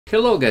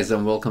Hello guys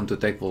and welcome to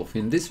TechWolf.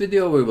 In this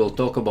video we will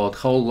talk about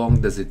how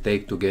long does it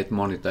take to get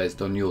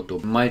monetized on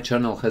YouTube. My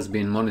channel has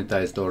been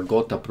monetized or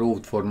got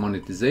approved for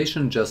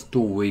monetization just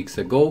 2 weeks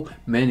ago.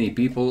 Many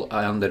people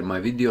under my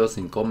videos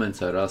in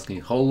comments are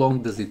asking how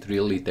long does it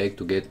really take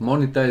to get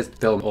monetized.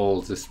 Tell me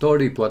all the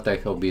story, what I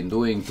have been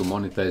doing to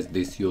monetize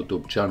this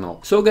YouTube channel.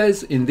 So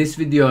guys, in this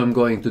video I'm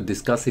going to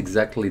discuss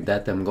exactly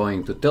that. I'm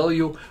going to tell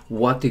you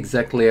what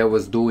exactly I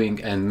was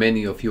doing, and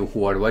many of you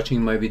who are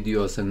watching my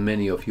videos and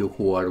many of you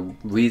who are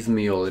with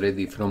me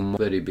already from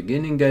very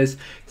beginning, guys,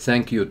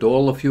 thank you to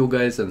all of you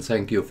guys and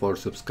thank you for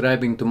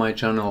subscribing to my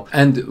channel.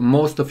 And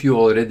most of you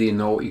already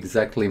know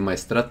exactly my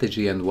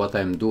strategy and what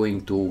I'm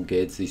doing to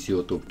get this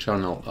YouTube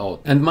channel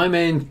out. And my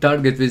main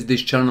target with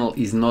this channel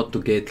is not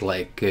to get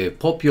like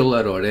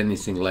popular or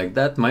anything like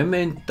that. My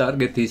main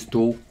target is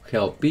to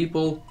help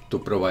people, to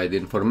provide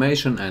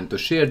information and to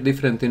share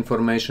different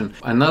information.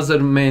 Another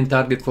main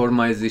target for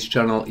this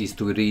channel is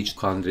to reach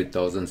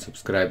 100,000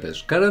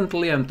 subscribers.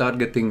 Currently I'm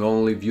targeting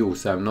only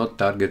views, I'm not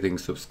targeting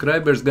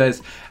subscribers,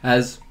 guys,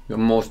 as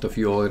most of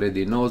you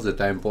already know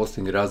that I'm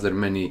posting rather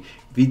many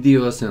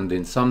videos, and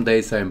in some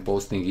days I'm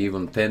posting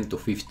even 10 to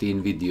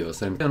 15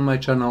 videos, and on my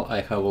channel I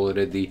have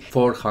already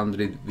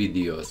 400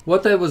 videos.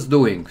 What I was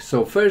doing,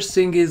 so first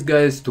thing is,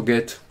 guys, to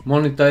get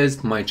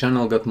monetized. My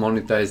channel got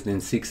monetized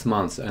in 6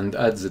 months, and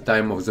at the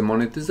time of the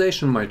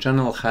monetization my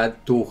channel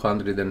had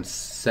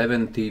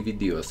 270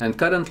 videos, and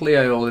currently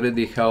I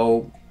already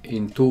have,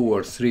 in 2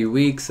 or 3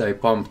 weeks I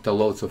pumped a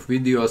lots of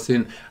videos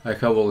in, I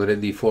have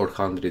already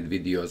 400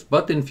 videos.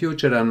 But in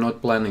future I'm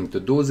not planning to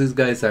do this,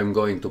 guys. I'm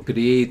going to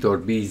create or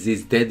be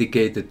this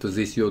dedicated to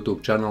this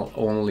YouTube channel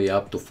only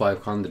up to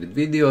 500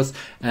 videos,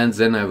 and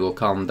then I will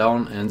calm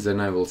down and then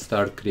I will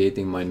start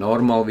creating my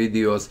normal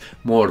videos,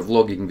 more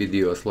vlogging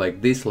videos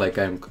like this, like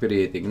I'm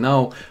creating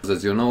now.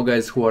 As you know,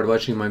 guys, who are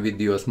watching my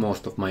videos,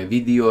 most of my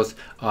videos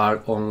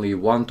are only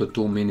 1 to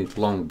 2 minutes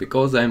long,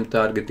 because I'm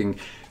targeting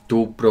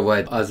to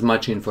provide as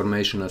much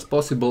information as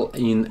possible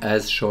in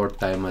as short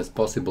time as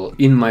possible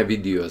in my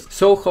videos.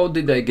 So how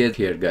did I get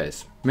here,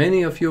 guys?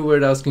 Many of you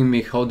were asking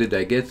me how did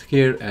I get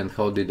here and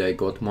how did I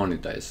got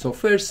monetized. So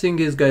first thing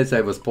is, guys, I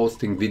was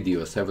posting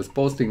videos. I was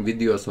posting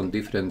videos on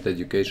different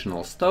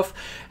educational stuff,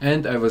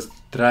 and I was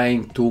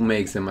trying to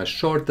make them as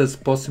short as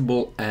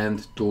possible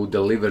and to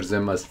deliver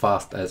them as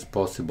fast as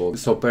possible.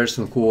 So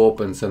person who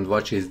opens and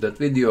watches that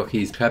video,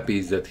 he's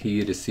happy that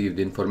he received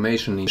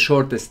information in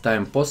shortest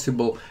time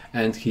possible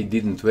and he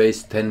didn't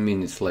waste 10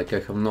 minutes like I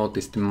have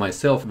noticed in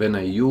myself when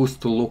I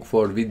used to look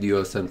for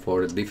videos and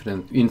for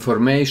different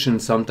information.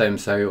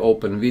 Sometimes I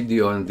open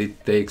video and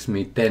it takes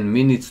me 10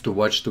 minutes to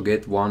watch to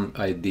get one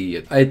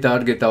idea. I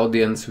target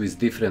audience with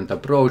different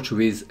approach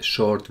with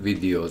short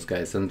videos,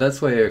 guys, and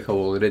that's why I have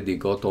already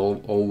got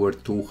over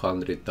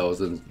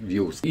 200,000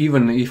 views.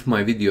 Even if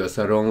my videos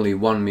are only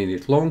 1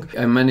 minute long,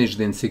 I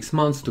managed in 6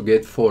 months to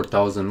get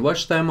 4,000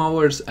 watch time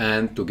hours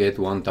and to get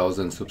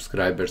 1,000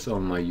 subscribers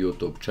on my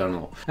YouTube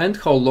channel. And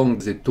how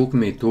long it took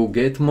me to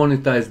get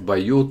monetized by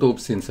YouTube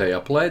since I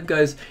applied,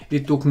 guys?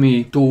 It took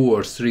me 2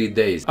 or 3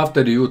 days.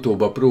 After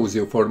YouTube approves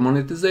you for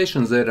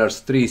monetization, there are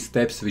 3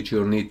 steps which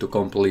you need to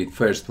complete.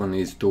 First one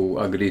is to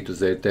agree to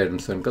the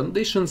terms and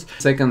conditions.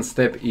 Second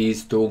step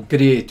is to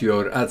create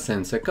your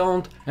AdSense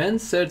account,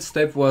 and third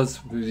step was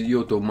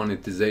YouTube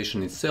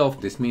monetization itself.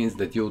 This means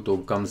that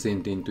YouTube comes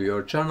into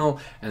your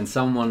channel and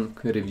someone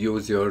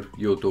reviews your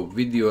YouTube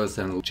videos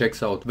and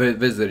checks out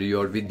whether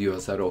your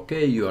videos are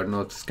okay, you are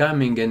not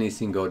scamming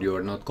anything, or you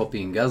are not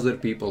copying other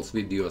people's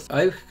videos.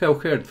 I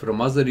have heard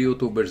from other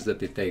YouTubers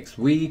that it takes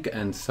a week,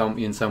 and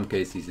in some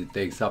cases it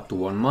takes up to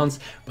 1 month,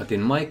 but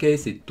in my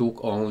case it took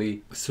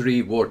only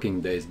 3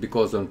 working days,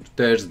 because on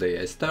Thursday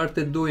I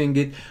started doing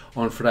it,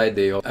 on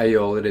Friday I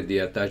already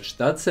attached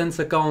AdSense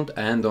account,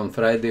 and on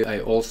Friday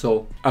I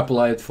also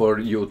applied for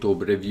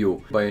YouTube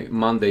review. By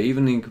Monday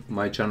evening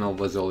my channel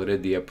was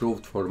already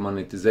approved for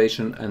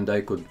monetization and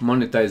I could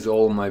monetize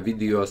all my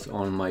videos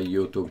on my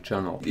YouTube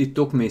channel. It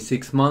took me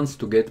 6 months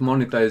to get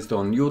monetized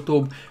on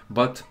YouTube,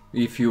 but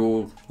if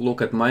you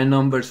look at my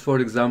numbers, for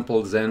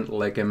example, then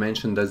like I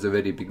mentioned at the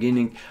very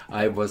beginning,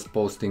 I was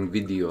posting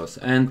videos.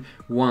 And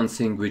one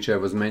thing which I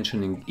was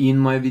mentioning in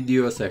my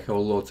videos, I have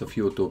lots of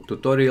YouTube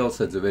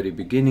tutorials. At the very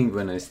beginning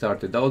when I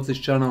started out this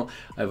channel,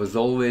 I was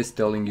always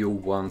telling you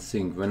one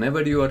thing: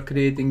 whenever you are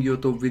creating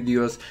YouTube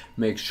videos,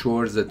 make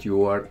sure that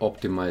you are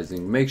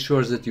optimizing. Make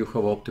sure that you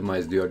have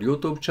optimized your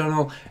YouTube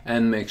channel,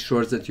 and make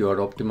sure that you are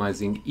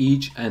optimizing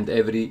each and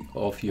every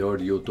of your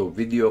YouTube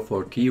video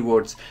for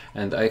keywords.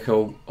 And I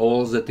have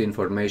all that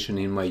information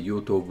in my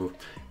YouTube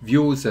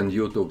views and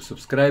YouTube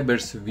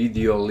subscribers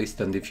video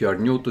list, and if you are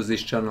new to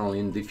this channel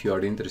and if you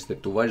are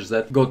interested to watch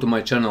that, go to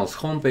my channel's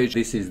homepage.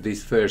 This is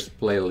this first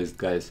playlist,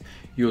 guys: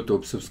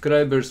 YouTube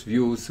subscribers,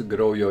 views,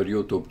 grow your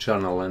YouTube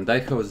channel, and I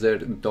have there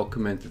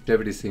documented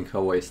everything,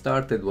 how I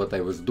started, what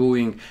I was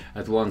doing.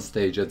 At one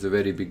stage at the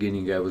very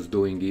beginning I was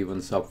doing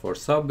even sub for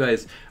sub,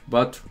 guys,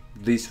 but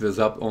this was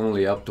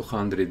only up to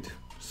 100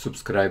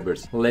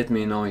 subscribers. Let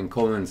me know in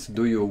comments,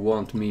 do you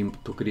want me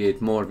to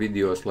create more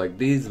videos like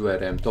these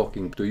where I'm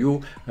talking to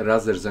you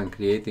rather than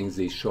creating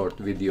these short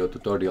video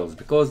tutorials,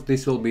 because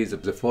this will be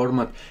the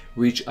format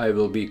which I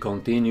will be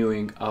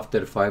continuing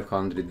after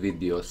 500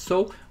 videos.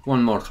 So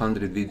one more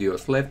 100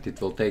 videos left.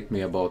 It will take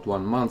me about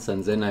 1 month,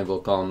 and then I will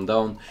calm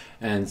down,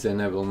 and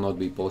then I will not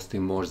be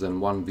posting more than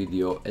one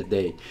video a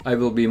day. I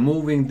will be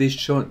moving this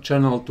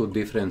channel to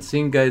different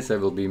things, guys. I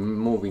will be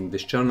moving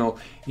this channel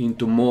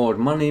into more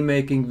money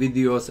making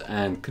videos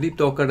and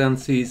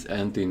cryptocurrencies,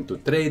 and into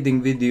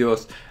trading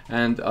videos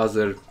and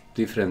other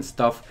different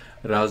stuff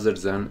rather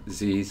than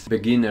these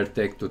beginner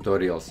tech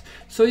tutorials.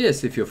 So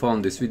yes, if you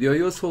found this video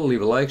useful,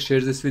 leave a like,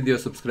 share this video,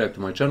 subscribe to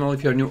my channel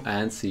if you're new,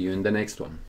 and see you in the next one.